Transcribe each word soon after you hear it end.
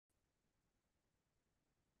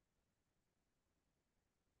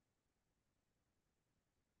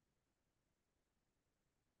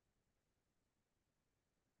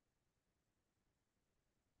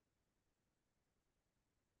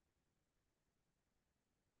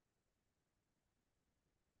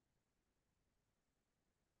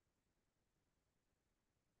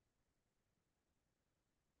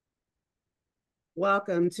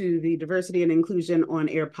Welcome to the Diversity and Inclusion on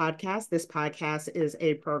Air podcast. This podcast is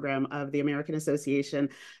a program of the American Association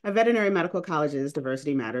of Veterinary Medical Colleges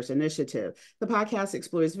Diversity Matters Initiative. The podcast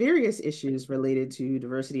explores various issues related to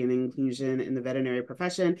diversity and inclusion in the veterinary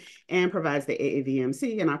profession and provides the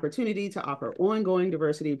AAVMC an opportunity to offer ongoing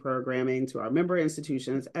diversity programming to our member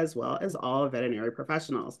institutions as well as all veterinary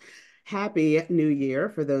professionals. Happy New Year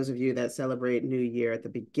for those of you that celebrate New Year at the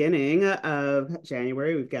beginning of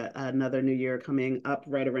January. We've got another New Year coming up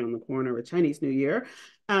right around the corner with Chinese New Year.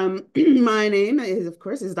 My name is, of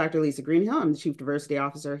course, is Dr. Lisa Greenhill. I'm the Chief Diversity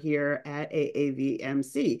Officer here at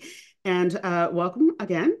AAVMC. And welcome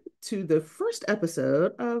again to the first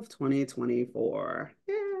episode of 2024.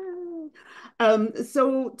 Yay.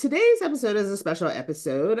 So today's episode is a special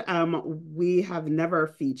episode. We have never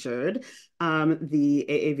featured the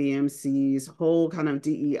AAVMC's whole kind of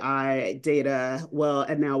DEI data,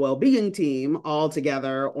 and now well-being team all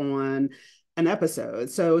together on an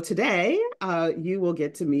episode. So today, you will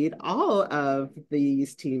get to meet all of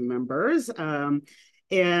these team members. And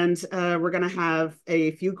we're going to have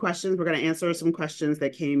a few questions. We're going to answer some questions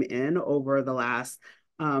that came in over the last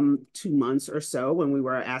 2 months or so when we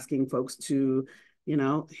were asking folks to,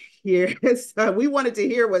 hear. We wanted to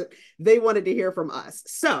hear what they wanted to hear from us.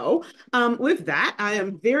 So with that, I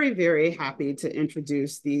am very, very happy to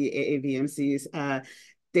introduce the AAVMC's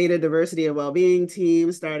Data Diversity and Wellbeing team,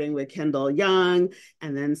 starting with Kendall Young,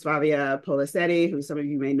 and then Sraavya Polisetti, who some of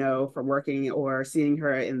you may know from working or seeing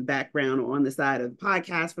her in the background on the side of the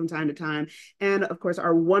podcast from time to time. And of course,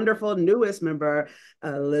 our wonderful newest member,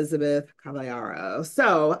 Elisabeth Cavallaro.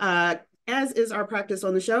 So as is our practice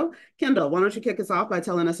on the show, Kendall, why don't you kick us off by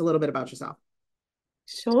telling us a little bit about yourself?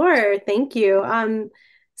 Sure, thank you.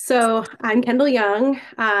 So I'm Kendall Young.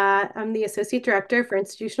 I'm the Associate Director for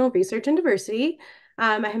Institutional Research and Diversity.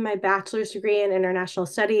 I have my bachelor's degree in international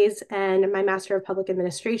studies and my master of public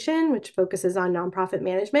administration, which focuses on nonprofit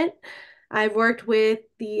management. I've worked with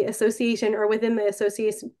the association or within the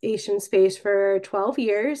association space for 12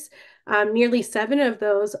 years. Nearly 7 of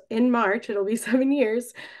those in March, it'll be 7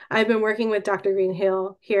 years. I've been working with Dr.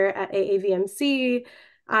 Greenhill here at AAVMC.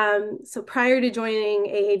 So prior to joining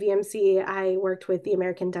AAVMC, I worked with the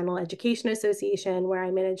American Dental Education Association, where I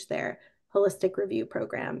managed their holistic review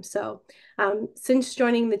program. So since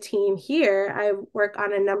joining the team here, I work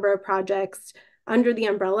on a number of projects under the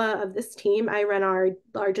umbrella of this team. I run our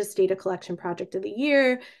largest data collection project of the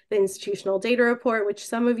year, the Institutional Data Report, which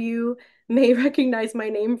some of you may recognize my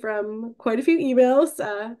name from quite a few emails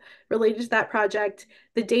related to that project.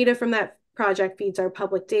 The data from that project feeds our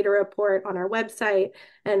public data report on our website.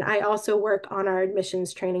 And I also work on our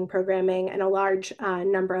admissions training programming and a large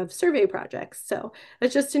number of survey projects. So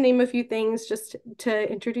that's just to name a few things, just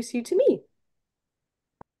to introduce you to me.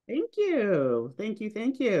 Thank you. Thank you.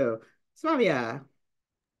 Thank you. Sraavya.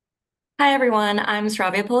 Hi, everyone. I'm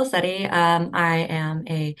Sraavya Polisetti. I am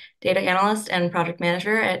a data analyst and project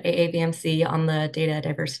manager at AAVMC on the Data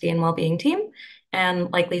Diversity and Wellbeing team.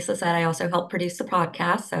 And like Lisa said, I also help produce the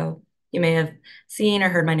podcast. So you may have seen or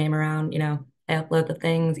heard my name around. I upload the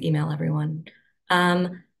things, email everyone.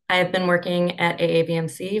 I have been working at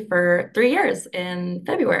AAVMC for 3 years in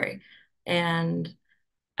February. And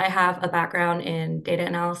I have a background in data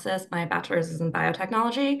analysis. My bachelor's is in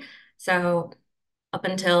biotechnology. So up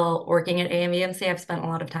until working at AAVMC, I've spent a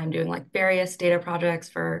lot of time doing like various data projects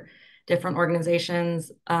for different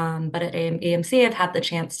organizations. But at AAVMC, I've had the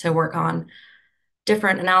chance to work on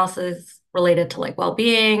different analysis related to like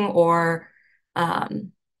well-being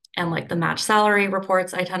and like the match salary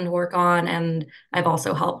reports I tend to work on. And I've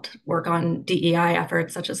also helped work on DEI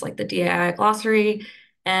efforts such as like the DEI glossary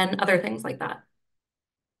and other things like that.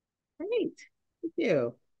 Great. Thank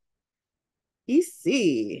you.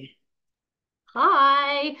 EC.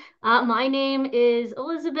 Hi, my name is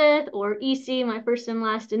Elizabeth, or EC, my first and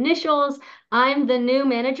last initials. I'm the new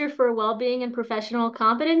manager for Wellbeing and Professional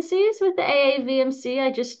Competencies with the AAVMC. I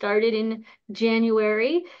just started in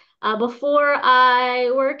January. Before I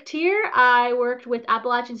worked here, I worked with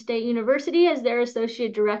Appalachian State University as their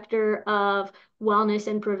Associate Director of Wellness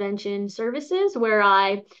and Prevention Services, where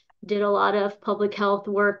I did a lot of public health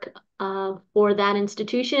work for that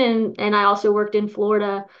institution. And I also worked in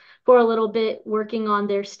Florida for a little bit working on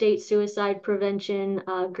their state suicide prevention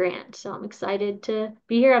grant. So I'm excited to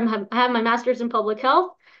be here. I have my master's in public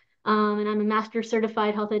health, and I'm a master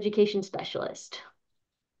certified health education specialist.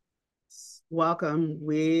 Welcome.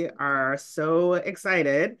 We are so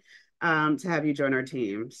excited to have you join our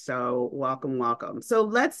team. So welcome, welcome. So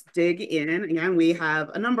let's dig in. Again, we have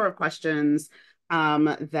a number of questions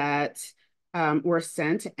that were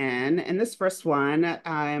sent in. And this first one,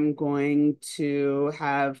 I'm going to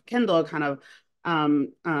have Kendall kind of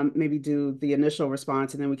maybe do the initial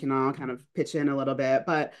response, and then we can all kind of pitch in a little bit.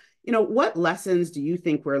 But, what lessons do you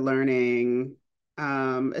think we're learning,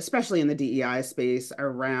 especially in the DEI space,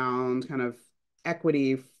 around kind of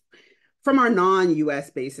equity from our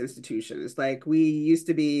non-US based institutions? Like, we used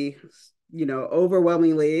to be,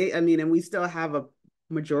 overwhelmingly, and we still have a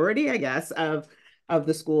majority, I guess, of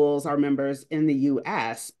the schools are members in the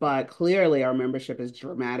US, but clearly our membership has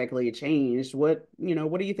dramatically changed. What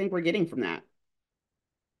do you think we're getting from that?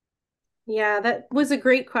 Yeah, that was a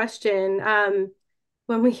great question.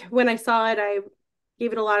 When I saw it, I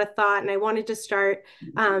gave it a lot of thought, and I wanted to start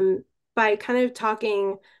by kind of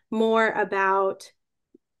talking more about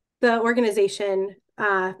the organization,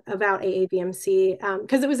 about AAVMC,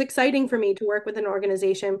 because it was exciting for me to work with an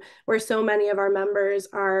organization where so many of our members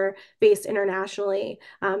are based internationally.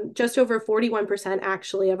 Just over 41%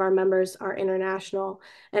 actually of our members are international,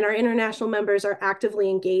 and our international members are actively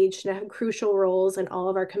engaged and have crucial roles in all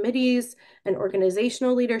of our committees and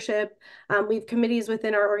organizational leadership. We have committees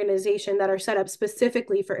within our organization that are set up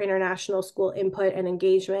specifically for international school input and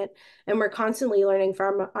engagement, and we're constantly learning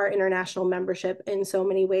from our international membership in so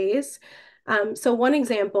many ways. So one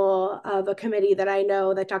example of a committee that I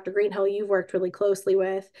know that Dr. Greenhill, you've worked really closely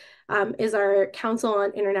with, is our Council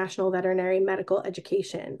on International Veterinary Medical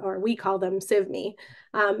Education, or we call them CIVME.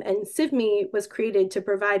 And CIVME was created to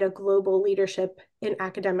provide a global leadership in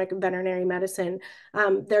academic veterinary medicine.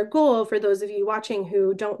 Their goal, for those of you watching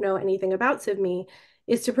who don't know anything about CIVME,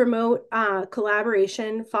 is to promote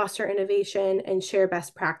collaboration, foster innovation, and share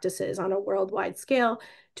best practices on a worldwide scale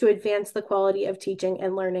to advance the quality of teaching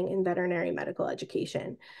and learning in veterinary medical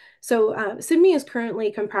education. So CIVME is currently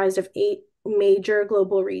comprised of 8 major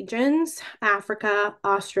global regions: Africa,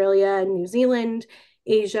 Australia, and New Zealand,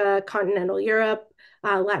 Asia, continental Europe,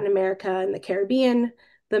 Latin America, and the Caribbean,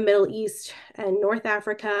 the Middle East and North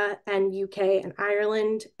Africa, and UK and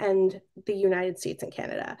Ireland, and the United States and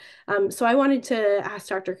Canada. So I wanted to ask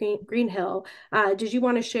Dr. Greenhill, did you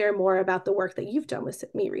want to share more about the work that you've done with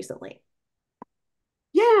me recently?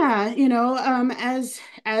 Yeah,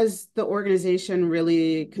 as the organization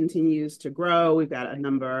really continues to grow, we've got a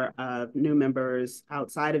number of new members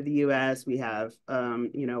outside of the US. We have,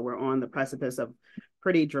 we're on the precipice of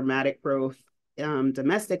pretty dramatic growth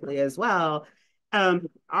domestically as well.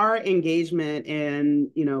 Our engagement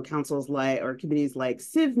in, councils like or committees like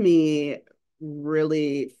CIVME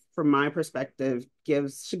really, from my perspective,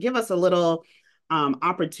 should give us a little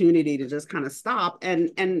opportunity to just kind of stop.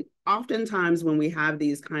 And oftentimes when we have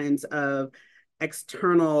these kinds of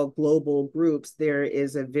external global groups, there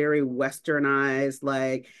is a very westernized,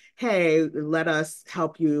 like, hey, let us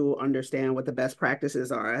help you understand what the best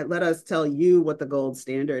practices are. Let us tell you what the gold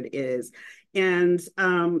standard is. And,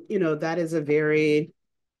 that is a very,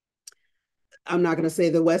 I'm not going to say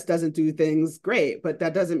the West doesn't do things great, but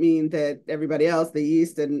that doesn't mean that everybody else, the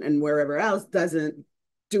East and wherever else, doesn't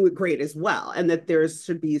do it great as well. And that there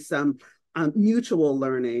should be some mutual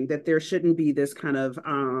learning, that there shouldn't be this kind of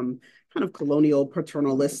colonial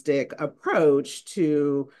paternalistic approach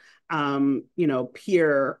to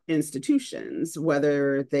peer institutions,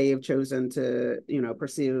 whether they've chosen to,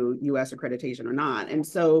 pursue US accreditation or not. And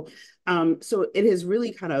so it has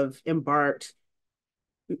really kind of embarked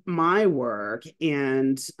my work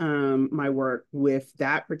and my work with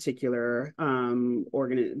that particular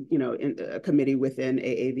committee within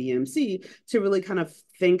AAVMC to really kind of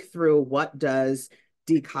think through, what does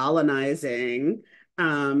decolonizing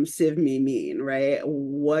CIVME mean, right?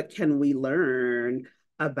 What can we learn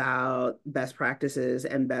about best practices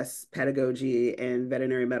and best pedagogy and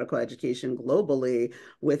veterinary medical education globally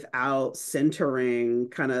without centering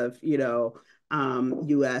kind of,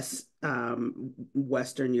 US,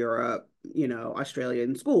 Western Europe,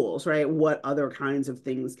 Australian schools, right? What other kinds of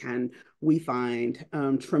things can we find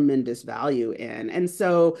tremendous value in? And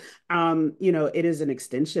so, it is an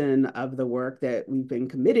extension of the work that we've been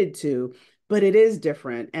committed to, but it is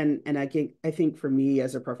different. And I think for me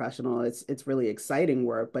as a professional, it's really exciting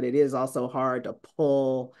work, but it is also hard to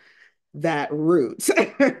pull that root.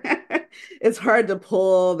 It's hard to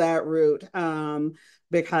pull that root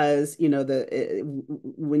because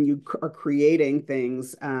when you are creating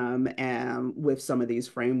things and with some of these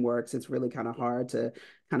frameworks, it's really kind of hard to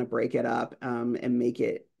kind of break it up and make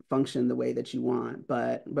it function the way that you want.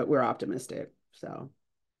 But we're optimistic. So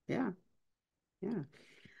yeah.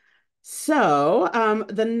 So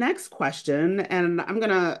the next question, and I'm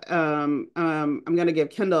gonna give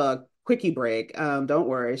Kendall a quickie break. Don't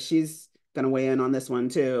worry, she's gonna weigh in on this one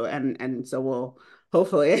too, and so we'll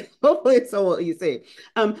hopefully so will you see.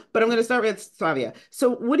 But I'm gonna start with Sraavya.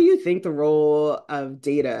 So what do you think the role of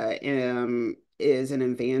data is in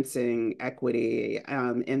advancing equity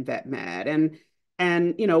in vet med,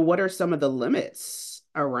 and what are some of the limits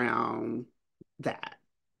around that?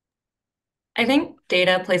 I think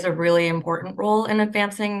data plays a really important role in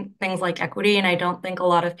advancing things like equity, and I don't think a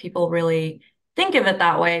lot of people really think of it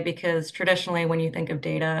that way because traditionally when you think of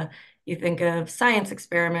data, you think of science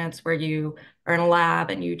experiments where you are in a lab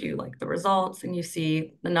and you do like the results and you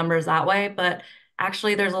see the numbers that way. But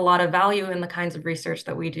actually, there's a lot of value in the kinds of research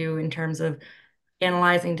that we do in terms of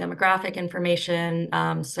analyzing demographic information,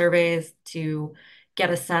 surveys to get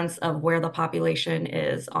a sense of where the population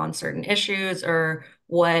is on certain issues or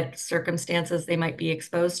what circumstances they might be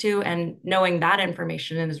exposed to. And knowing that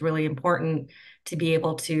information is really important to be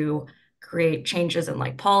able to create changes in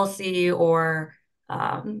like policy or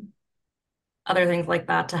other things like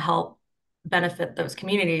that to help benefit those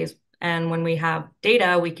communities. And when we have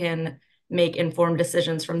data, we can make informed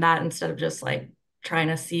decisions from that instead of just like trying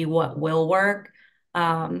to see what will work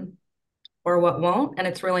or what won't. And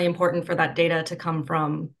it's really important for that data to come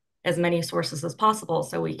from as many sources as possible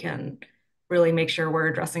so we can really make sure we're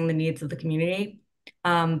addressing the needs of the community.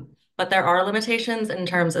 But there are limitations in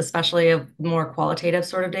terms, especially of more qualitative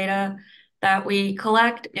sort of data that we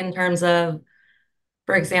collect in terms of,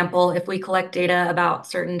 for example, if we collect data about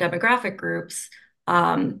certain demographic groups,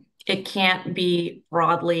 it can't be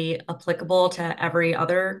broadly applicable to every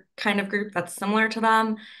other kind of group that's similar to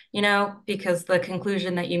them, because the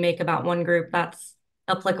conclusion that you make about one group that's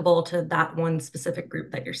applicable to that one specific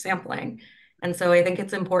group that you're sampling. And so I think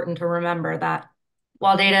it's important to remember that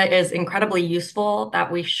while data is incredibly useful,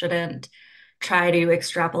 that we shouldn't try to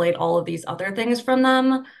extrapolate all of these other things from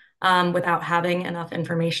them without having enough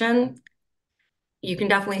information. You can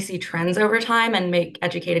definitely see trends over time and make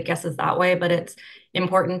educated guesses that way, but it's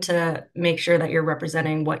important to make sure that you're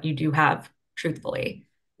representing what you do have truthfully.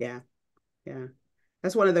 Yeah, yeah.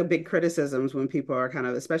 That's one of the big criticisms when people are kind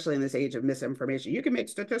of, especially in this age of misinformation, you can make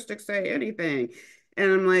statistics say anything.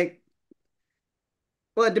 And I'm like,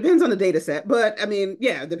 well, it depends on the data set, but I mean,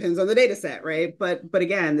 yeah, it depends on the data set, right? But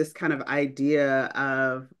again, this kind of idea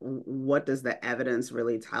of what does the evidence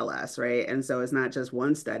really tell us, right? And so it's not just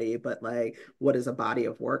one study, but like, what does a body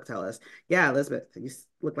of work tell us? Yeah, Elizabeth, you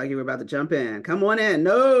look like you were about to jump in. Come on in.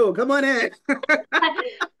 No, come on in.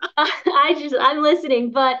 I'm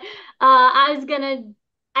listening, but as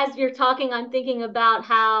you're talking, I'm thinking about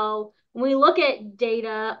how when we look at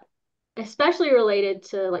data, especially related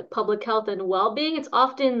to like public health and well-being, it's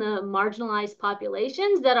often the marginalized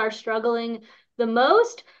populations that are struggling the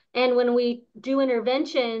most. And when we do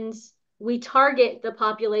interventions, we target the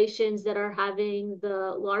populations that are having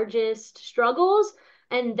the largest struggles,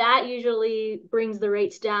 and that usually brings the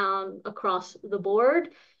rates down across the board.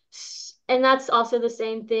 And that's also the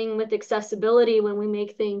same thing with accessibility. When we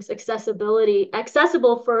make things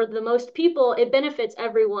accessible for the most people, it benefits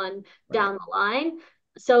everyone down the line.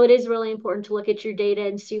 So it is really important to look at your data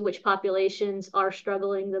and see which populations are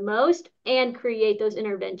struggling the most and create those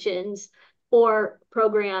interventions or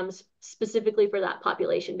programs specifically for that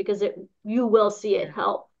population, because you will see it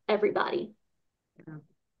help everybody. Yeah.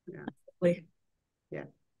 Yeah.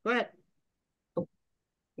 Go ahead.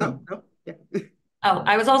 Oh, yeah. Oh,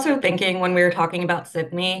 I was also thinking when we were talking about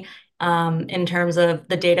Sydney, in terms of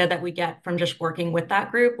the data that we get from just working with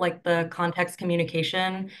that group, like the context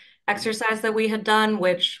communication exercise that we had done,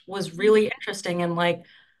 which was really interesting and like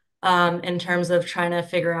in terms of trying to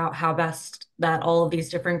figure out how best that all of these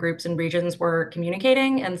different groups and regions were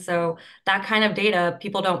communicating. And so that kind of data,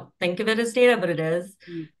 people don't think of it as data, but it is.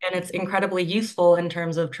 And it's incredibly useful in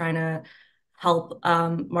terms of trying to help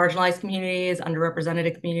marginalized communities,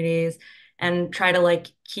 underrepresented communities, and try to like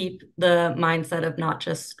keep the mindset of not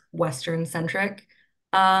just Western-centric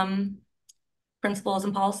principles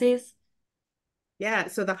and policies. Yeah,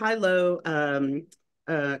 so the high-low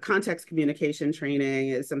context communication training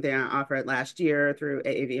is something I offered last year through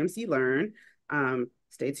AAVMC Learn.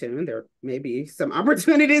 Stay tuned. There may be some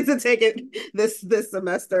opportunities to take it this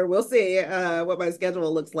semester. We'll see what my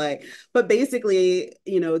schedule looks like. But basically,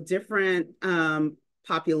 different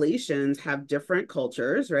populations have different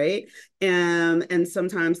cultures, right? And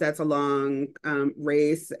sometimes that's along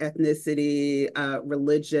race, ethnicity,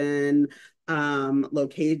 religion,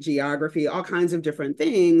 locate geography, all kinds of different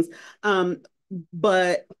things.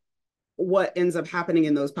 But what ends up happening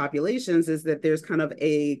in those populations is that there's kind of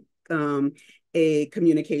a a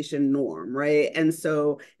communication norm, right? And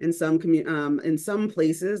so in some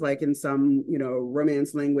places, like in some, you know,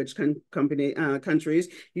 Romance language countries,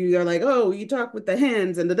 you're like, oh, you talk with the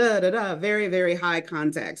hands and da very, very high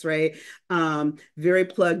context, right? Very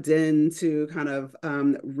plugged into kind of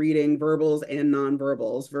reading verbals and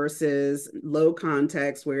nonverbals versus low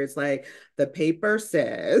context where it's like the paper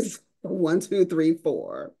says 1, 2, 3,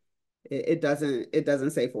 4. It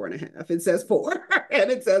doesn't say 4.5. It says 4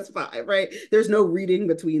 and it says 5, right? There's no reading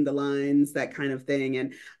between the lines, that kind of thing.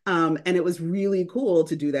 And it was really cool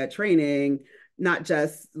to do that training, not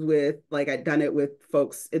just with, like, I'd done it with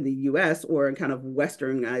folks in the US or in kind of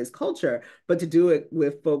Westernized culture, but to do it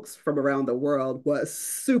with folks from around the world was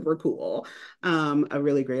super cool. A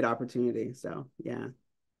really great opportunity. So yeah.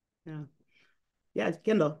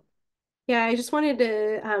 Kendall. Yeah, I just wanted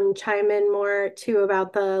to chime in more too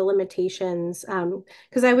about the limitations,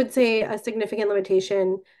 because I would say a significant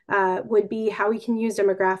limitation would be how we can use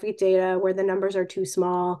demographic data where the numbers are too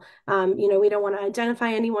small. We don't want to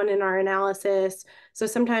identify anyone in our analysis, so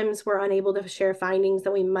sometimes we're unable to share findings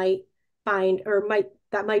that we might find or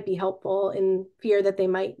might be helpful in fear that they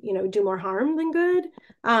might, do more harm than good.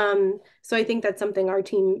 So I think that's something our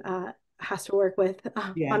team has to work with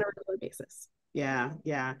on a regular basis. Yeah.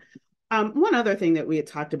 One other thing that we had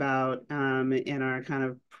talked about in our kind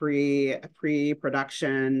of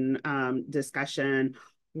pre-production discussion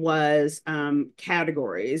was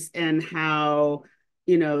categories and how,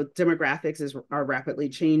 demographics are rapidly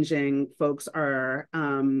changing. Folks are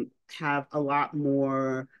have a lot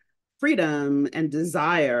more freedom and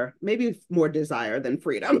desire, maybe more desire than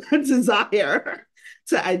freedom, desire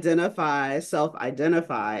to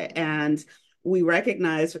self-identify. And we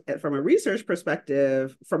recognize from a research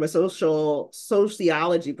perspective, from a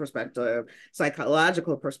sociology perspective,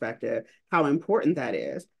 psychological perspective, how important that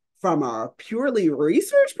is. From a purely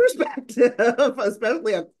research perspective,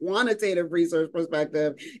 especially a quantitative research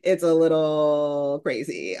perspective, it's a little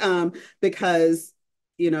crazy because,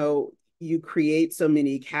 you create so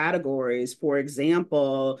many categories. For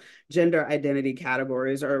example, gender identity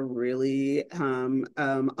categories are really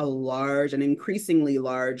a large and increasingly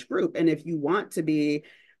large group. And if you want to be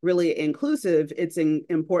really inclusive, it's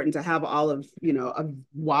important to have all of, a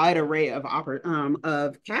wide array of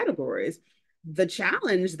categories. The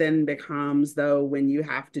challenge then becomes, though, when you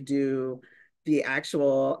have to do the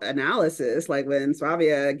actual analysis, like when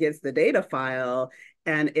Sraavya gets the data file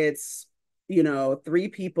and it's 3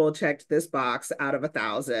 people checked this box out of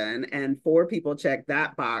 1,000 and 4 people checked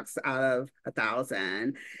that box out of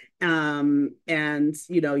 1,000. And,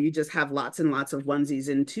 you just have lots and lots of onesies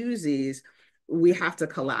and twosies. We have to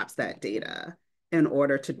collapse that data in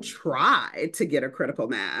order to try to get a critical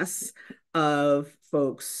mass of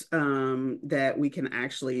folks that we can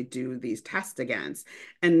actually do these tests against.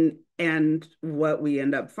 And what we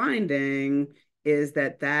end up finding is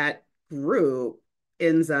that group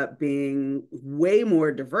ends up being way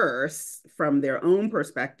more diverse from their own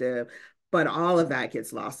perspective, but all of that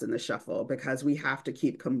gets lost in the shuffle because we have to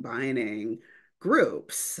keep combining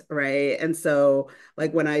groups, right? And so,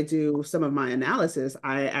 like, when I do some of my analysis,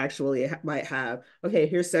 I actually might have, okay,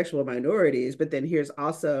 here's sexual minorities, but then here's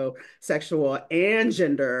also sexual and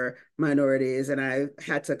gender minorities. And I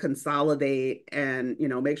had to consolidate and,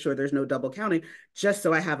 make sure there's no double counting, just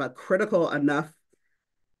so I have a critical enough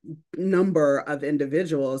number of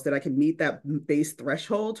individuals that I can meet that base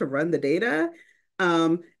threshold to run the data.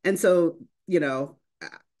 And so,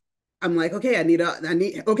 I'm like, okay,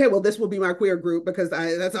 okay, well, this will be my queer group because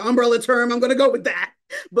that's an umbrella term. I'm going to go with that.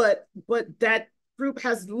 But that group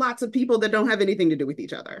has lots of people that don't have anything to do with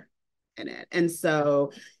each other in it. And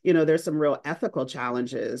so, there's some real ethical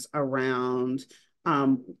challenges around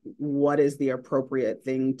what is the appropriate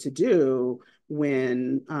thing to do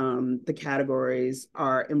when the categories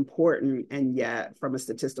are important, and yet from a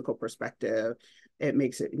statistical perspective, it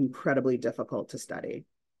makes it incredibly difficult to study.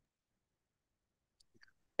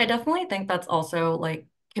 I definitely think that's also like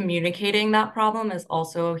communicating that problem is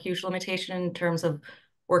also a huge limitation in terms of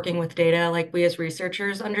working with data. Like we as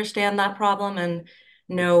researchers understand that problem and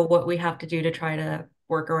know what we have to do to try to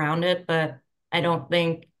work around it. But I don't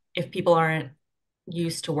think if people aren't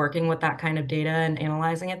used to working with that kind of data and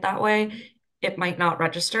analyzing it that way, it might not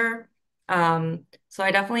register. So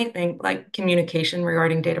I definitely think like communication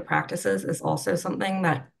regarding data practices is also something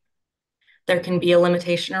that there can be a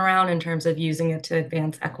limitation around in terms of using it to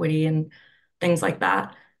advance equity and things like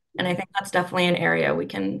that. And I think that's definitely an area we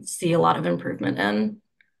can see a lot of improvement in.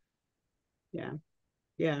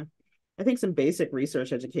 Yeah. I think some basic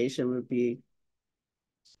research education would be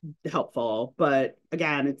helpful, but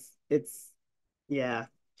again, it's yeah.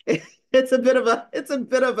 it's a bit of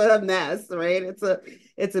a mess, right?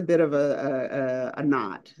 It's a bit of a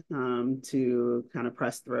knot to kind of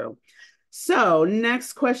press through. So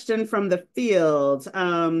next question from the field.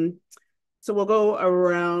 So we'll go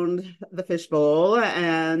around the fishbowl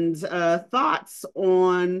and thoughts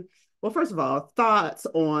on, well, first of all, thoughts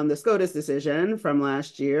on the SCOTUS decision from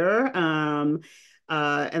last year, and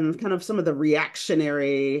kind of some of the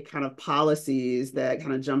reactionary kind of policies that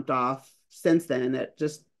kind of jumped off since then that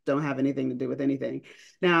just don't have anything to do with anything.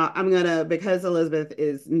 Now, because Elisabeth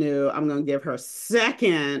is new, I'm gonna give her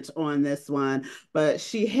second on this one, but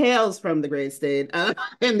she hails from the great state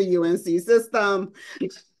in the UNC system.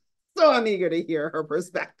 So I'm eager to hear her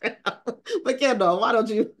perspective. But Kendall, why don't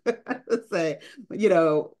you say,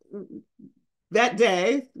 that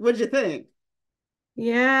day, what'd you think?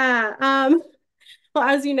 Yeah. Well,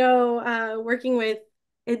 as you know, working with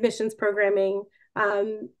admissions programming,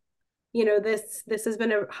 this has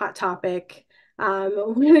been a hot topic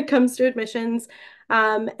when it comes to admissions.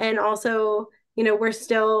 And also, we're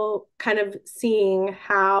still kind of seeing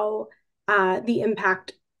how the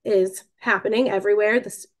impact is happening everywhere.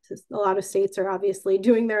 A lot of states are obviously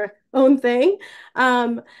doing their own thing.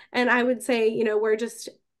 And I would say, we're just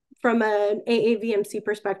from an AAVMC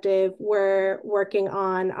perspective, we're working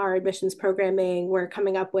on our admissions programming. We're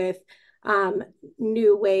coming up with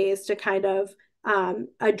new ways to kind of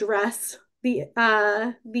address the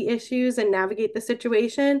issues and navigate the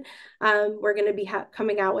situation. We're going to be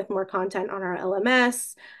coming out with more content on our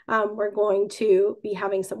LMS. We're going to be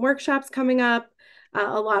having some workshops coming up.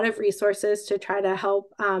 A lot of resources to try to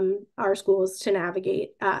help our schools to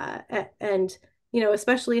navigate and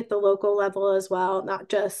especially at the local level as well, not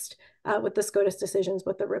just with the SCOTUS decisions,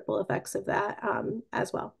 but the ripple effects of that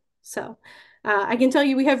as well. So I can tell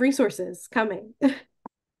you we have resources coming.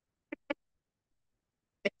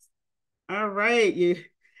 All right, you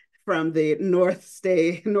from the North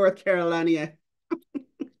Carolina.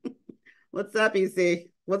 What's up, EC?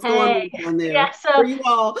 What's going on there? Yeah, so were you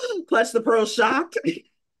all clutch the pearl shocked?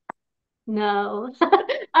 No.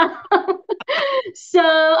 So,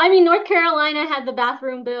 I mean, North Carolina had the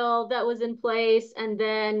bathroom bill that was in place, and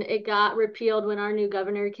then it got repealed when our new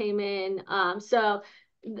governor came in. So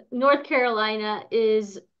North Carolina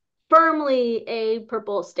is firmly a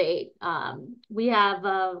purple state. We have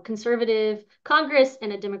a conservative Congress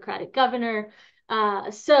and a Democratic governor.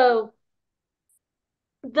 So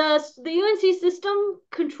the UNC system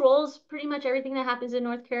controls pretty much everything that happens in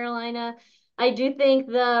North Carolina. I do think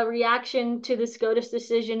the reaction to the SCOTUS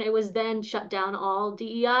decision, it was then shut down all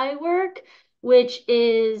DEI work, which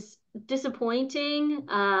is disappointing.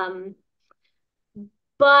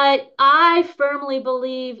 But I firmly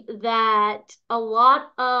believe that a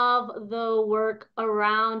lot of the work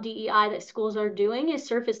around DEI that schools are doing is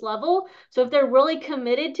surface level. So if they're really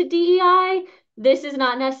committed to DEI, this is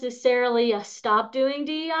not necessarily a stop doing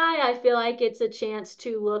DEI. I feel like it's a chance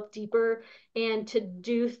to look deeper and to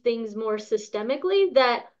do things more systemically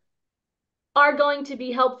that are going to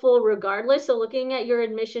be helpful regardless. So looking at your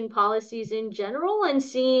admission policies in general and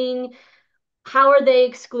seeing how are they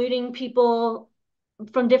excluding people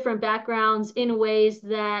from different backgrounds in ways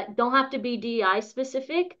that don't have to be DEI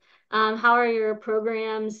specific. How are your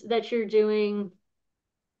programs that you're doing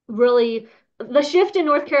really? The shift in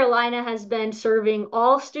North Carolina has been serving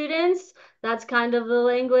all students. That's kind of the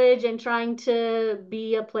language, and trying to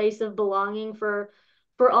be a place of belonging for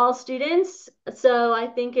all students. So I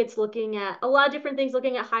think it's looking at a lot of different things,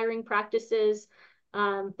 looking at hiring practices,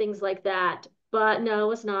 things like that. But no, it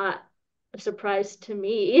was not a surprise to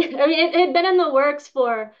me. I mean, it had been in the works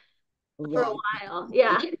for a while.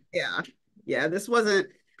 Yeah. Yeah. This wasn't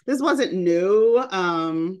new.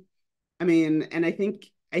 I mean, and I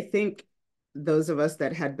think those of us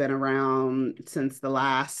that had been around since the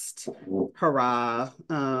last hurrah,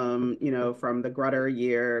 from the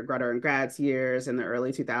Grutter and Gratz years in the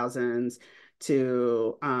early 2000s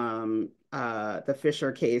to the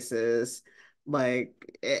Fisher cases, it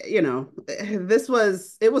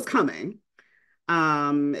was coming.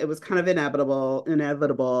 It was kind of inevitable,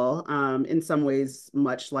 in some ways,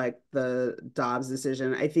 much like the Dobbs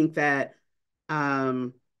decision. I think that,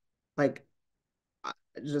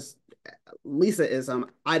 just Lisa-ism,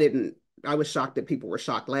 I was shocked that people were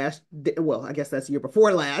shocked I guess that's the year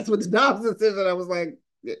before last with the Dobbs decision. I was like,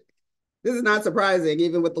 this is not surprising,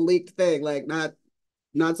 even with the leaked thing,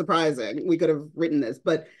 not surprising. We could have written this,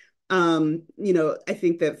 but I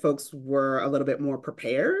think that folks were a little bit more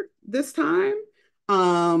prepared this time.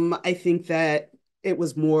 I think that it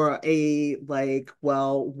was more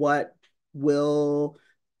what will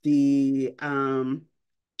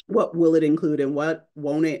what will it include and what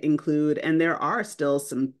won't it include? And there are still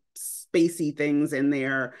some spacey things in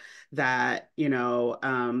there that,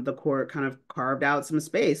 the court kind of carved out some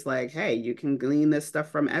space, like, hey, you can glean this stuff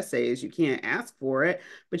from essays. You can't ask for it,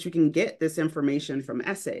 but you can get this information from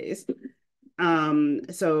essays.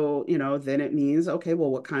 So, then it means, okay,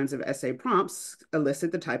 well, what kinds of essay prompts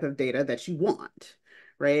elicit the type of data that you want,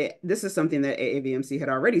 right? This is something that AAVMC had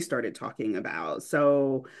already started talking about.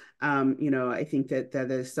 So, I think that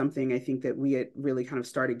is something I think that we had really kind of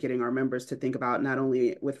started getting our members to think about, not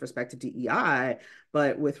only with respect to DEI,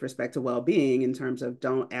 but with respect to well-being, in terms of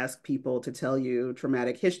don't ask people to tell you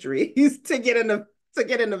traumatic histories to get into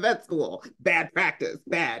vet school. Bad practice,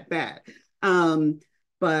 bad.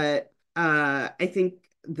 But I think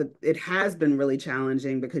that it has been really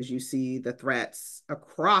challenging because you see the threats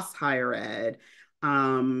across higher ed.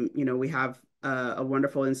 We have a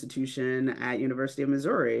wonderful institution at University of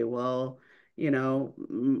Missouri. Well,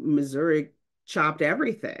 Missouri chopped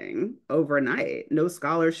everything overnight. No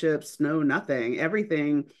scholarships, no nothing.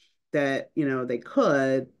 Everything that,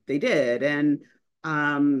 they did. And,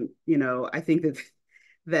 I think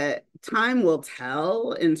that time will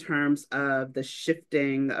tell in terms of the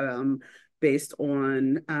shifting, based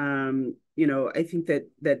on, I think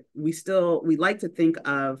that we like to think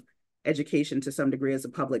of education to some degree as a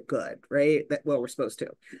public good, right? We're supposed to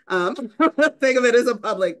think of it as a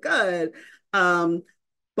public good.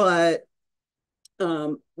 But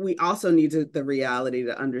we also need the reality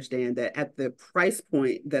to understand that at the price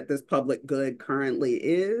point that this public good currently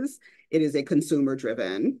is, it is a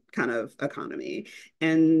consumer-driven kind of economy.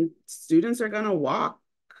 And students are going to walk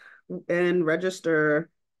and register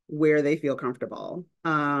where they feel comfortable,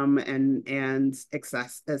 and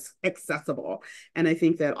accessible. And I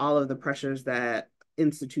think that all of the pressures that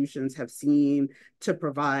institutions have seen to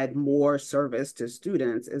provide more service to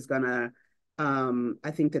students is gonna,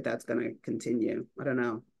 I think that's gonna continue. I don't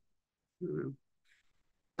know.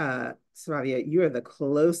 Sraavya, you're the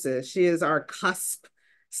closest. She is our cusp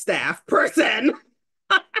staff person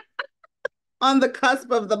on the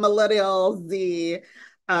cusp of the millennial Z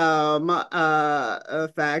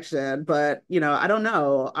faction. But I don't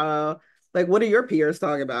know. Like, what are your peers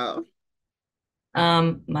talking about?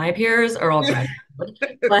 My peers are all graduates.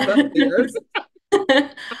 Some peers.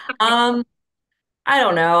 I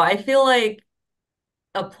don't know. I feel like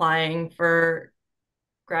applying for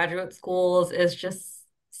graduate schools is just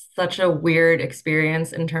such a weird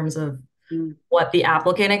experience in terms of what the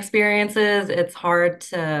applicant experience is. It's hard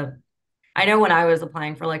to, I know when I was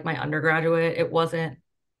applying for like my undergraduate, it wasn't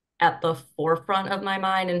at the forefront of my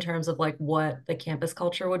mind in terms of like what the campus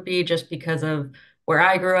culture would be, just because of where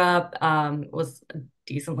I grew up, was a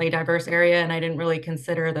decently diverse area, and I didn't really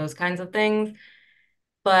consider those kinds of things.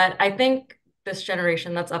 But I think this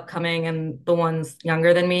generation that's upcoming and the ones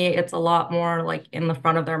younger than me, it's a lot more like in the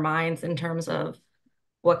front of their minds in terms of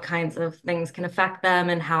what kinds of things can affect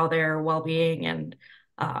them and how their well-being and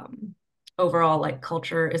overall like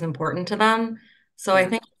culture is important to them. So I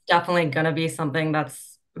think it's definitely going to be something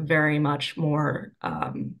that's very much more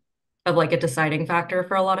of like a deciding factor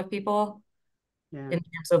for a lot of people in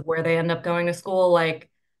terms of where they end up going to school.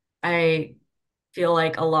 Like, I feel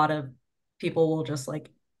like a lot of people will just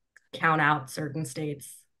like count out certain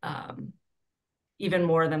states even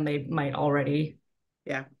more than they might already.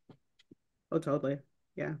 Yeah. Oh, totally.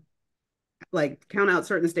 Yeah. Like, count out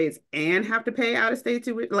certain states and have to pay out of state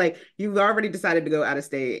to, like, you've already decided to go out of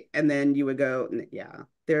state and then you would go, yeah.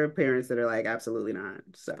 There are parents that are like, absolutely not.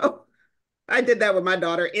 So I did that with my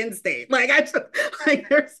daughter in state. Like, like,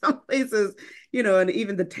 there's some places, and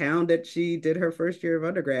even the town that she did her first year of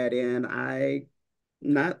undergrad in, I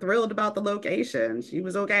not thrilled about the location. She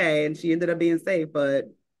was okay and she ended up being safe, but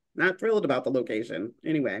not thrilled about the location.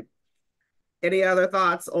 Anyway, any other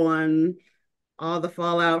thoughts on all the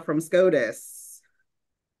fallout from SCOTUS?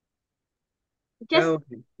 Just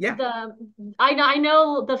yeah. I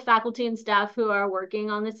know the faculty and staff who are working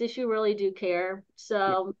on this issue really do care.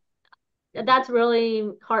 So that's really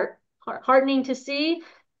heartening to see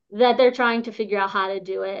that they're trying to figure out how to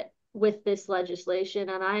do it with this legislation.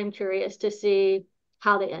 And I am curious to see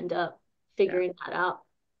how they end up figuring that out.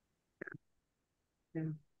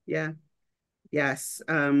 Yeah. Yes.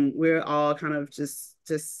 We're all kind of just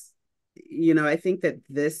I think that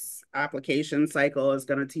this application cycle is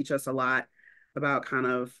going to teach us a lot about kind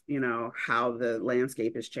of, how the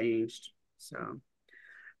landscape has changed. So,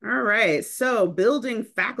 all right. So, building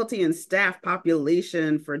faculty and staff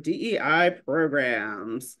population for DEI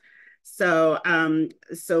programs. So,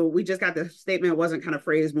 so we just got the statement, wasn't kind of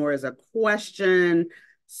phrased more as a question.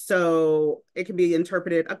 So it can be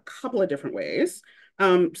interpreted a couple of different ways.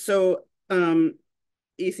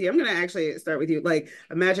 EC, I'm going to actually start with you. Like,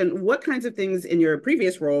 imagine what kinds of things in your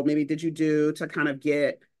previous role maybe did you do to kind of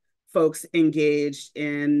get folks engaged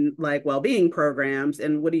in like well-being programs,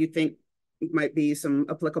 and what do you think might be some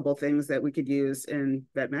applicable things that we could use in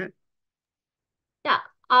VetMed? Yeah,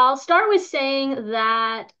 I'll start with saying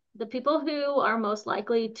that the people who are most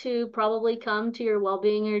likely to probably come to your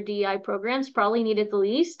well-being or DEI programs probably need it the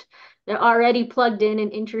least. They're already plugged in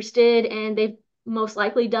and interested, and they've most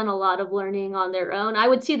likely done a lot of learning on their own. I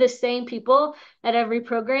would see the same people at every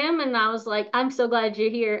program, and I was like, I'm so glad you're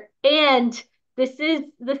here. And this is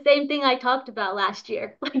the same thing I talked about last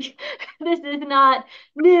year. Like, this is not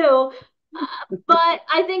new. But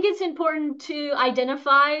I think it's important to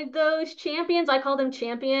identify those champions. I call them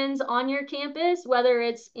champions on your campus, whether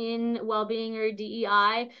it's in well-being or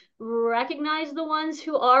DEI. Recognize the ones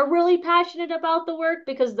who are really passionate about the work,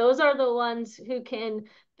 because those are the ones who can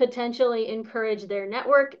potentially encourage their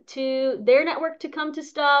network to come to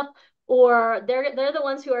stuff, or they're the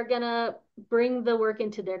ones who are gonna bring the work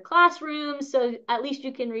into their classrooms, so at least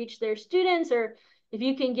you can reach their students. Or if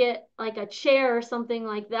you can get like a chair or something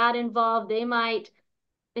like that involved, they might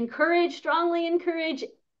strongly encourage.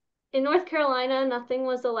 In North Carolina, nothing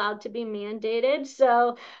was allowed to be mandated.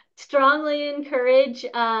 So strongly encourage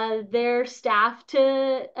their staff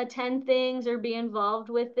to attend things or be involved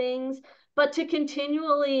with things, but to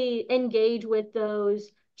continually engage with those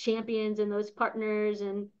champions and those partners,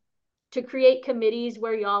 and to create committees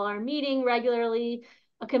where y'all are meeting regularly,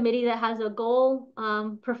 a committee that has a goal,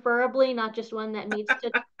 preferably not just one that meets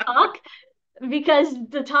to talk, because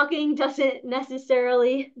the talking doesn't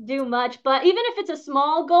necessarily do much. But even if it's a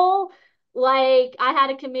small goal, like I had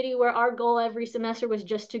a committee where our goal every semester was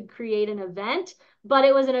just to create an event, but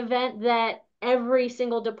it was an event that every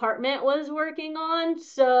single department was working on.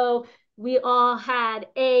 So we all had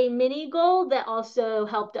a mini goal that also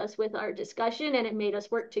helped us with our discussion, and it made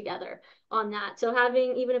us work together on that. So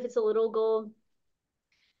having, even if it's a little goal,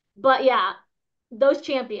 but yeah, those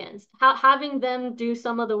champions, having them do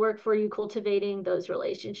some of the work for you, cultivating those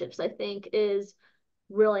relationships, I think is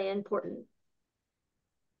really important.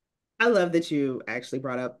 I love that you actually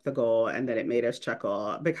brought up the goal and that it made us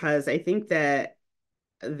chuckle, because I think that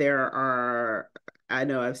there are, I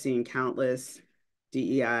know I've seen countless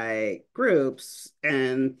DEI groups,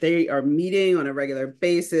 and they are meeting on a regular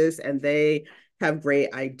basis, and they have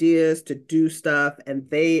great ideas to do stuff, and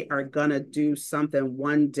they are gonna do something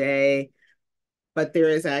one day, but there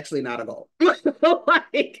is actually not a goal.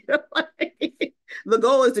 Like, the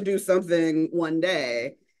goal is to do something one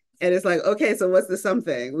day. And it's like, okay, so what's the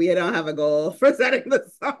something? We don't have a goal for setting the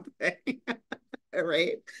something.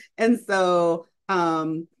 Right. And so,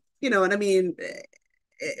 and I mean,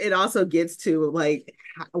 it also gets to like,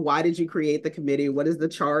 why did you create the committee? What does the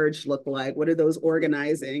charge look like? What do those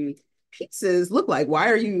organizing pieces look like? Why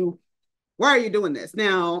are you doing this?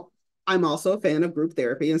 Now, I'm also a fan of group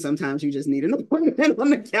therapy, and sometimes you just need an appointment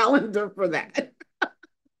on the calendar for that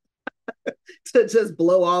to just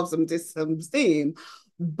blow off some steam.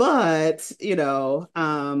 But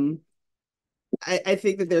I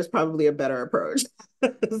think that there's probably a better approach.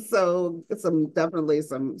 So definitely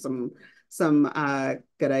some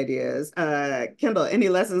good ideas. Kendall, any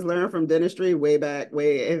lessons learned from dentistry way back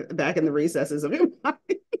in the recesses of your mind?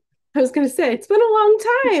 I was going to say, it's been a long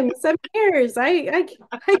time, 7 years. I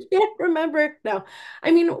can't remember. No,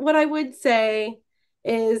 I mean, what I would say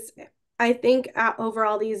is I think over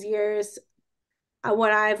all these years,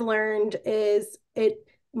 what I've learned is it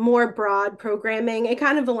more broad programming. It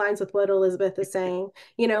kind of aligns with what Elisabeth is saying,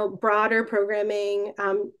 broader programming,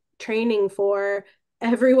 training for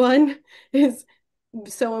everyone is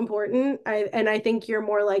so important. And I think you're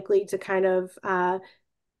more likely to kind of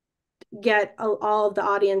get all of the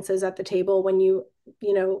audiences at the table when you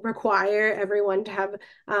require everyone to have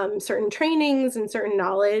certain trainings and certain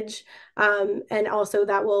knowledge, and also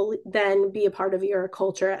that will then be a part of your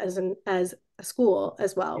culture as a school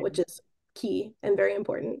as well, which is key and very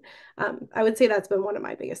important. I would say that's been one of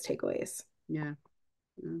my biggest takeaways. Yeah.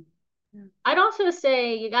 I'd also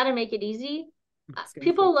say you got to make it easy.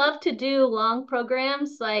 People love to do long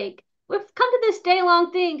programs, like, we've come to this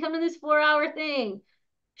day-long thing, come to this 4-hour thing.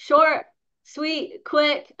 Short, sweet,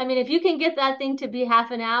 quick. I mean, if you can get that thing to be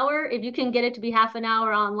half an hour, if you can get it to be half an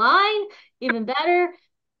hour online, even better.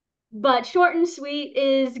 But short and sweet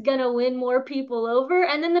is gonna win more people over.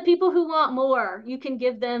 And then the people who want more, you can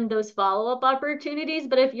give them those follow-up opportunities.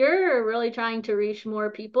 But if you're really trying to reach more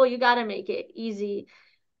people, you got to make it easy.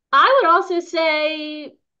 I would also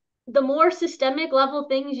say the more systemic level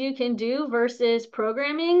things you can do versus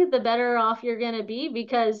programming, the better off you're going to be,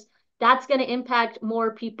 because that's going to impact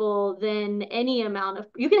more people than any amount of.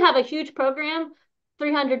 You can have a huge program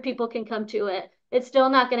 300 people can come to it. It's still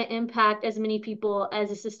not going to impact as many people as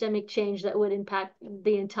a systemic change that would impact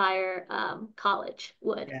the entire college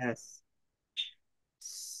would. Yes.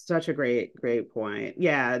 Such a great point.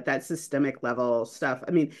 Yeah, that systemic level stuff.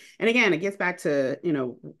 I mean, and again, it gets back to,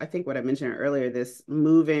 I think what I mentioned earlier, this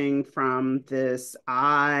moving from this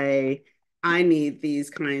I need these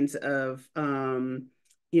kinds of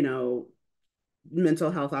mental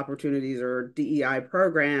health opportunities or DEI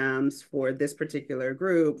programs for this particular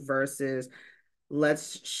group versus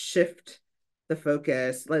let's shift the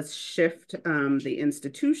focus, let's shift the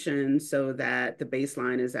institution so that the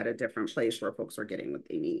baseline is at a different place where folks are getting what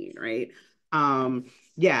they need, right?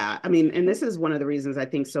 Yeah, I mean, and this is one of the reasons I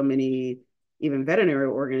think so many even veterinary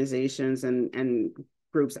organizations and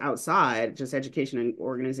groups outside, just education and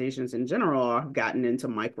organizations in general, have gotten into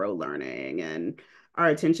micro learning, and our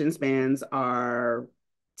attention spans are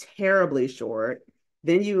terribly short.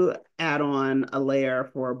 Then you add on a layer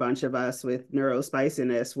for a bunch of us with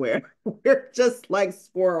neurospiciness where we're just like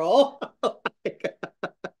squirrel.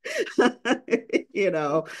 You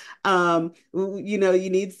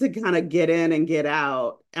need to kind of get in and get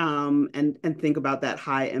out, and think about that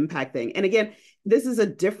high impact thing. And again, this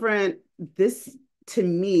to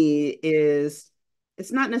me is,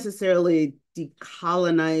 it's not necessarily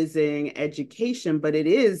decolonizing education, but it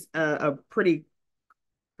is a pretty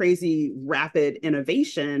crazy rapid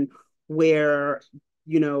innovation where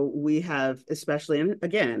we have, especially in,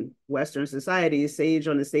 again, Western societies, sage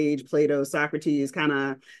on the stage, Plato, Socrates kind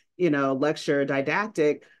of lecture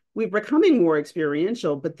didactic, we're becoming more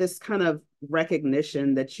experiential, but this kind of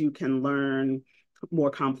recognition that you can learn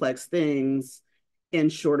more complex things in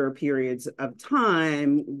shorter periods of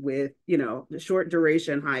time with short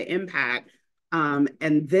duration, high impact, and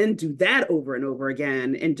then do that over and over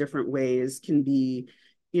again in different ways can be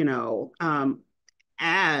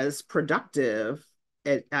as productive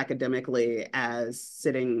academically as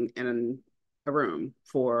sitting in a room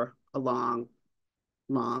for a long,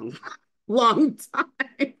 long, long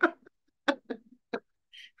time.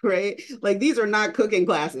 Right? Like, these are not cooking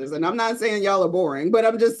classes, and I'm not saying y'all are boring, but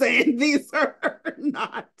I'm just saying these are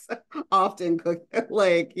not often cooked.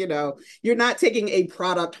 Like, you're not taking a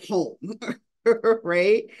product home,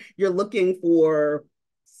 right? You're looking for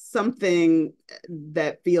something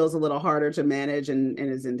that feels a little harder to manage and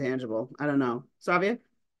is intangible. I don't know. Sraavya?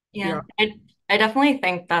 Yeah, I definitely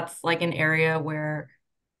think that's like an area where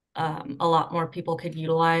a lot more people could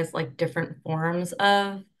utilize like different forms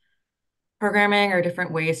of programming or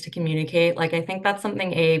different ways to communicate. Like, I think that's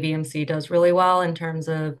something AAVMC does really well in terms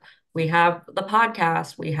of, we have the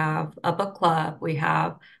podcast, we have a book club, we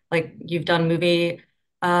have, like, you've done movie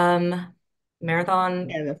marathon.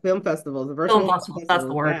 Yeah, the film festivals, the Film virtual festivals, that's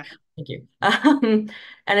the word. Yeah. Thank you.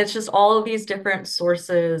 And it's just all of these different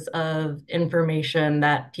sources of information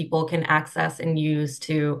that people can access and use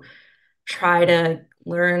to try to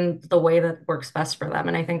learn the way that works best for them.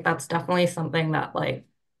 And I think that's definitely something that like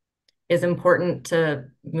is important to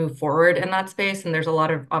move forward in that space. And there's a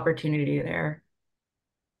lot of opportunity there.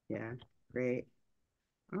 Yeah, great.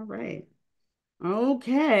 All right.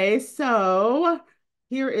 Okay, so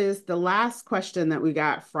here is the last question that we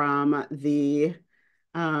got from the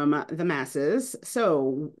masses.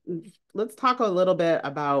 So let's talk a little bit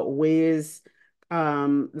about ways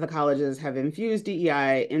the colleges have infused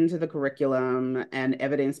DEI into the curriculum and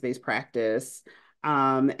evidence-based practice,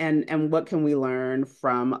 and what can we learn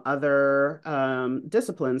from other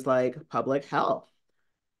disciplines like public health.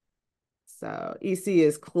 So EC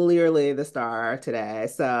is clearly the star today.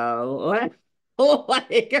 So like,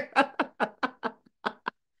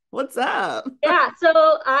 what's up? Yeah,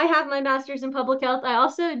 so I have my master's in public health. I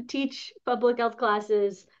also teach public health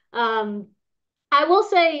classes. I will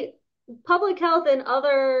say public health and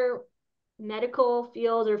other medical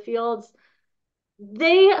fields or fields,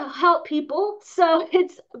 they help people. So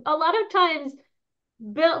it's a lot of times,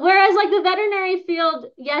 whereas like the veterinary field,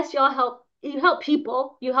 yes, you help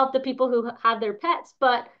people, you help the people who have their pets,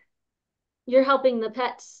 but you're helping the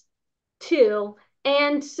pets too.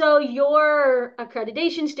 And so your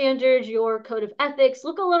accreditation standards, your code of ethics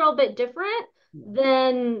look a little bit different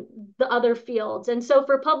than the other fields. And so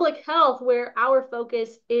for public health, where our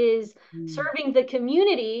focus is serving the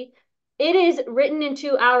community, it is written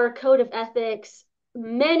into our code of ethics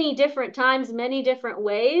many different times, many different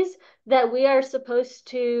ways, that we are supposed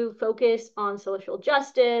to focus on social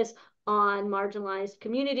justice, on marginalized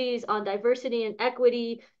communities, on diversity and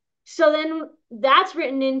equity. So then that's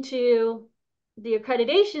written into the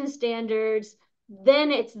accreditation standards.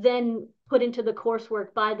 Then it's then put into the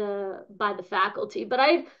coursework by the faculty. But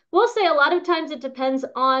I will say a lot of times it depends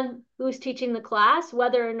on who's teaching the class,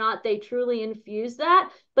 whether or not they truly infuse that.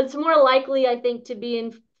 But it's more likely, I think, to be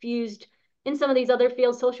infused in some of these other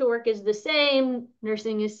fields. Social work is the same,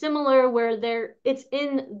 nursing is similar, where it's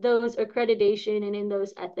in those accreditation and in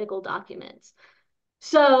those ethical documents.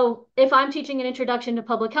 So if I'm teaching an introduction to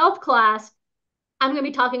public health class, I'm going to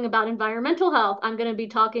be talking about environmental health. I'm going to be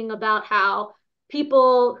talking about how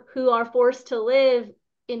people who are forced to live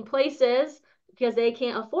in places because they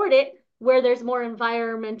can't afford it, where there's more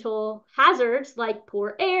environmental hazards like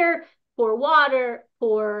poor air, poor water,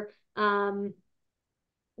 poor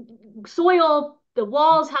soil, the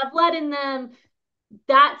walls have lead in them.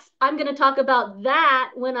 I'm going to talk about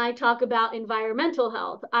that when I talk about environmental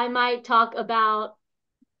health. I might talk about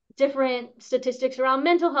different statistics around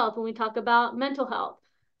mental health when we talk about mental health.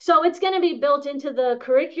 So it's going to be built into the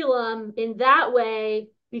curriculum in that way,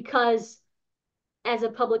 because as a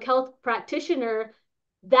public health practitioner,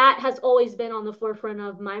 that has always been on the forefront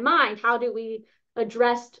of my mind. How do we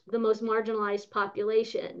address the most marginalized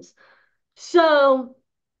populations? So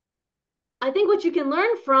I think what you can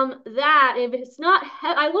learn from that, if it's not,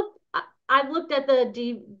 I've looked at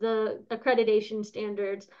the accreditation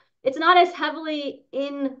standards. It's not as heavily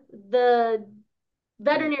in the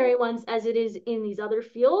veterinary ones as it is in these other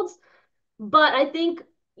fields, but I think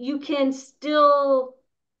you can still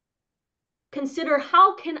consider,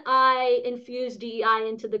 how can I infuse DEI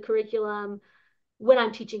into the curriculum when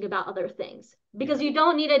I'm teaching about other things? Because you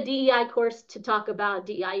don't need a DEI course to talk about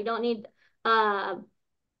DEI. You don't need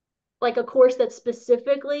like a course that's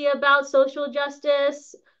specifically about social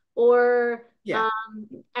justice or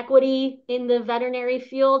equity in the veterinary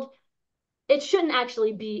field. It shouldn't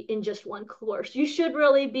actually be in just one course. You should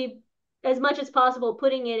really be, as much as possible,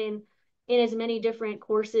 putting it in as many different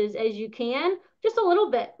courses as you can, just a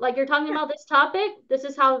little bit. Like, you're talking about this topic, this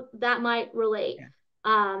is how that might relate.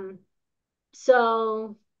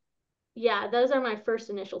 So yeah, those are my first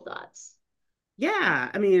initial thoughts. Yeah,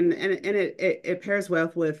 I mean, and it pairs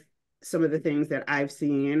well with some of the things that I've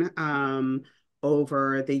seen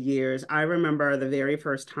over the years. I remember the very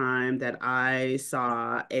first time that I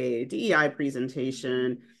saw a DEI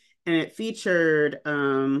presentation, and it featured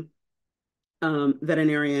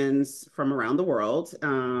veterinarians from around the world,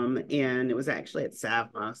 and it was actually at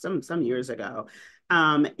SAVMA some years ago.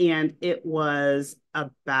 And it was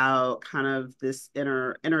about kind of this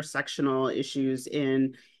intersectional issues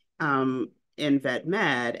in vet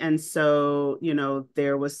med. And so, you know,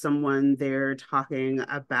 there was someone there talking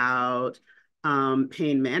about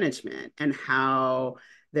pain management and how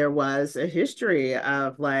there was a history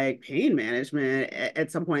of like pain management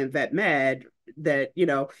at some point in vet med that, you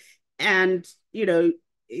know, and, you know,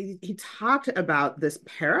 he talked about this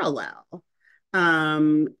parallel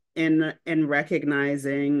in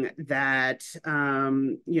recognizing that,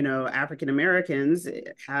 you know, African Americans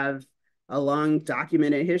have a long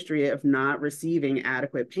documented history of not receiving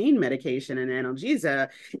adequate pain medication and analgesia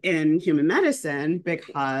in human medicine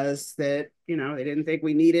because that, you know, they didn't think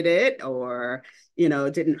we needed it, or, you know,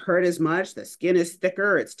 it didn't hurt as much. The skin is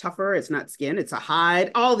thicker, it's tougher, it's not skin, it's a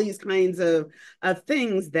hide, all these kinds of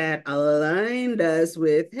things that aligned us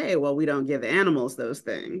with, hey, well, we don't give animals those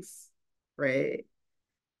things, right?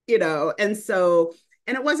 You know, and so,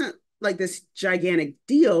 and it wasn't like this gigantic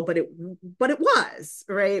deal, but it was,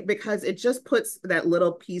 right? Because it just puts that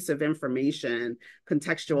little piece of information,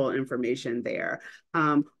 contextual information there.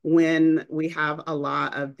 When we have a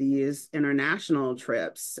lot of these international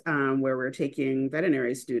trips where we're taking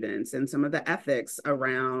veterinary students, and some of the ethics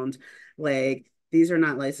around, like, these are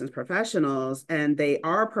not licensed professionals and they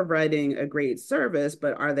are providing a great service,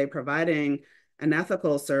 but are they providing an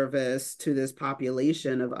ethical service to this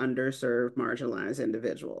population of underserved, marginalized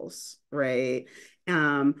individuals, right? Is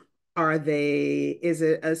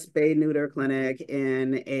it a spay neuter clinic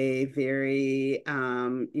in a very,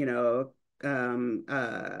 you know,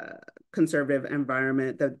 conservative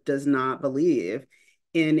environment that does not believe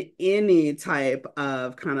in any type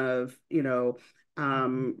of kind of, you know,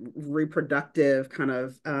 reproductive kind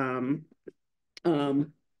of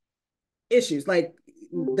issues? Like,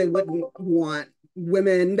 they wouldn't want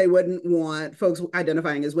women, they wouldn't want folks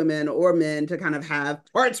identifying as women or men to kind of have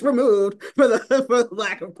parts removed for the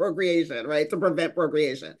lack of procreation, right? To prevent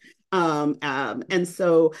procreation. And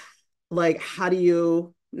so, like, how do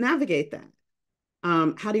you navigate that?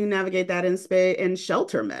 How do you navigate that in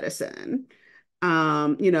shelter medicine?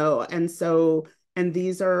 You know, and so, and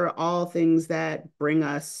these are all things that bring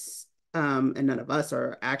us, and none of us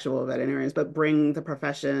are actual veterinarians, but bring the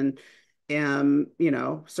profession, you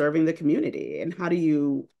know, serving the community. And how do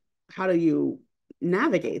you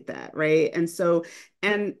navigate that, right? And so,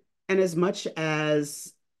 and as much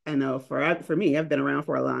as I know for me, I've been around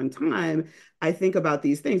for a long time, I think about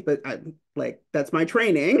these things, but like that's my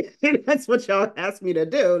training. And that's what y'all asked me to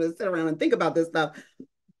do, to sit around and think about this stuff.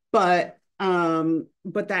 But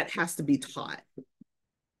that has to be taught,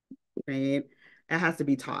 right? It has to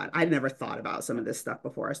be taught. I never thought about some of this stuff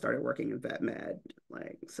before I started working in vet med.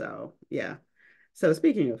 Like, so yeah. So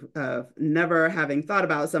speaking of never having thought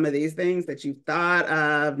about some of these things that you've thought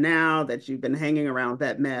of now that you've been hanging around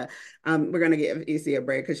vet med, we're going to give EC a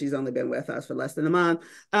break because she's only been with us for less than a month.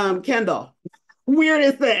 Kendall,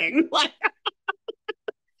 weirdest thing.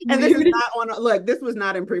 And this is not on, look, this was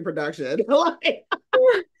not in pre-production.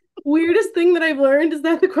 Weirdest thing that I've learned, is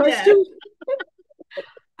that the question? Yes.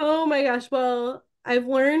 Oh my gosh. Well, I've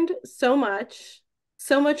learned so much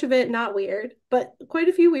of it not weird, but quite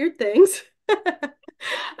a few weird things.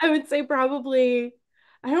 I would say probably,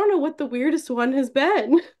 I don't know what the weirdest one has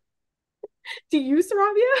been. Do you,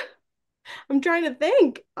 Sraavya? I'm trying to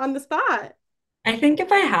think on the spot. I think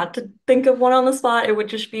if I had to think of one on the spot, it would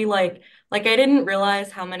just be like I didn't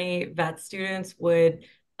realize how many vet students would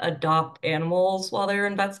adopt animals while they're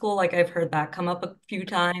in vet school. Like I've heard that come up a few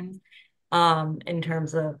times, in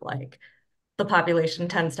terms of like the population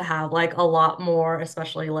tends to have like a lot more,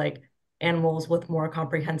 especially like animals with more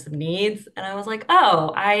comprehensive needs. And I was like,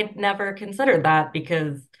 oh, I never considered that,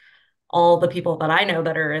 because all the people that I know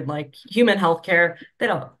that are in like human healthcare,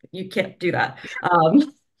 you can't do that.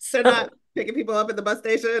 They're not picking people up at the bus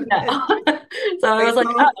station. No. So I was like,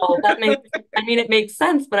 oh, it makes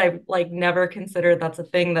sense, but I like never considered that's a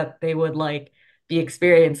thing that they would like be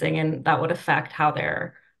experiencing, and that would affect how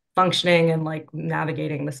they're functioning and like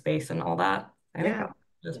navigating the space and all that. I think that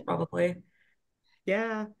was probably.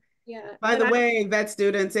 Yeah. Yeah. By the way, vet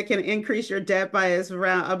students, it can increase your debt by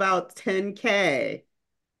around about 10K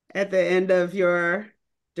at the end of your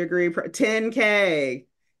degree. 10K.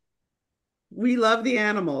 We love the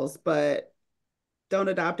animals, but don't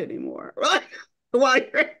adopt anymore. While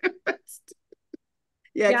you're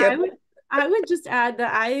yeah, I would just add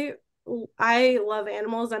that I love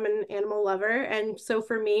animals. I'm an animal lover. And so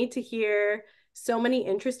for me to hear so many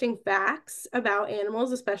interesting facts about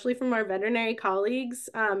animals, especially from our veterinary colleagues,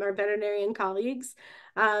 our veterinarian colleagues,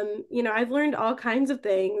 I've learned all kinds of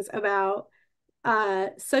things about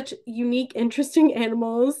such unique, interesting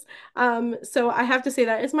animals. So I have to say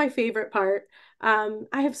that is my favorite part. I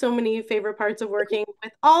have so many favorite parts of working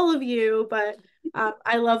with all of you, but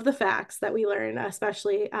I love the facts that we learn,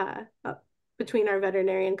 especially between our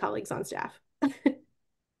veterinarian colleagues on staff.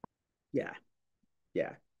 Yeah.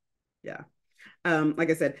 Like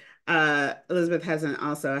I said, Elisabeth hasn't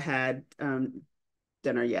also had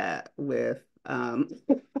dinner yet with a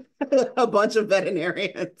bunch of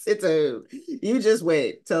veterinarians. You just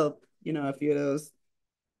wait till, a few of those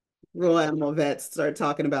rural animal vets start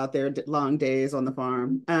talking about their long days on the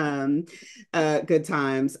farm. Good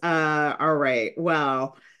times. All right.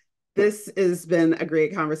 Well, this has been a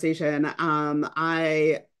great conversation.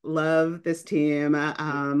 I love this team.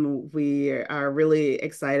 We are really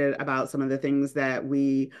excited about some of the things that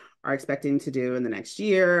we are expecting to do in the next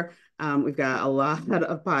year. We've got a lot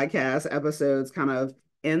of podcast episodes kind of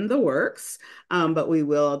in the works, but we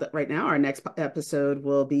will, right now, our next episode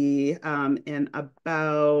will be in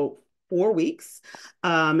about 4 weeks,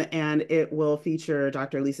 and it will feature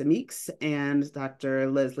Dr. Lisa Meeks and Dr.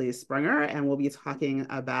 Leslie Sprunger, and we'll be talking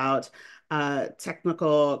about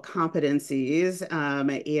technical competencies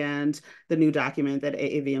and the new document that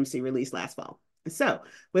AAVMC released last fall. So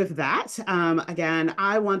with that, again,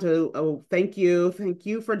 I want to thank you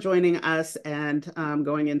for joining us and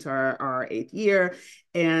going into our 8th year,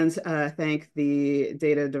 and thank the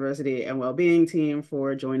Data Diversity and Wellbeing team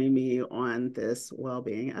for joining me on this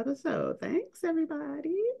Wellbeing episode. Thanks,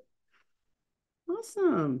 everybody.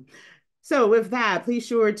 Awesome. So with that, please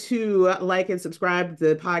sure to like and subscribe to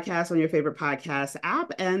the podcast on your favorite podcast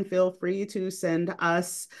app, and feel free to send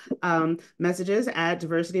us messages at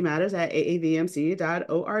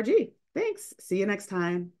diversitymatters@aavmc.org. Thanks. See you next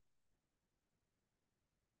time.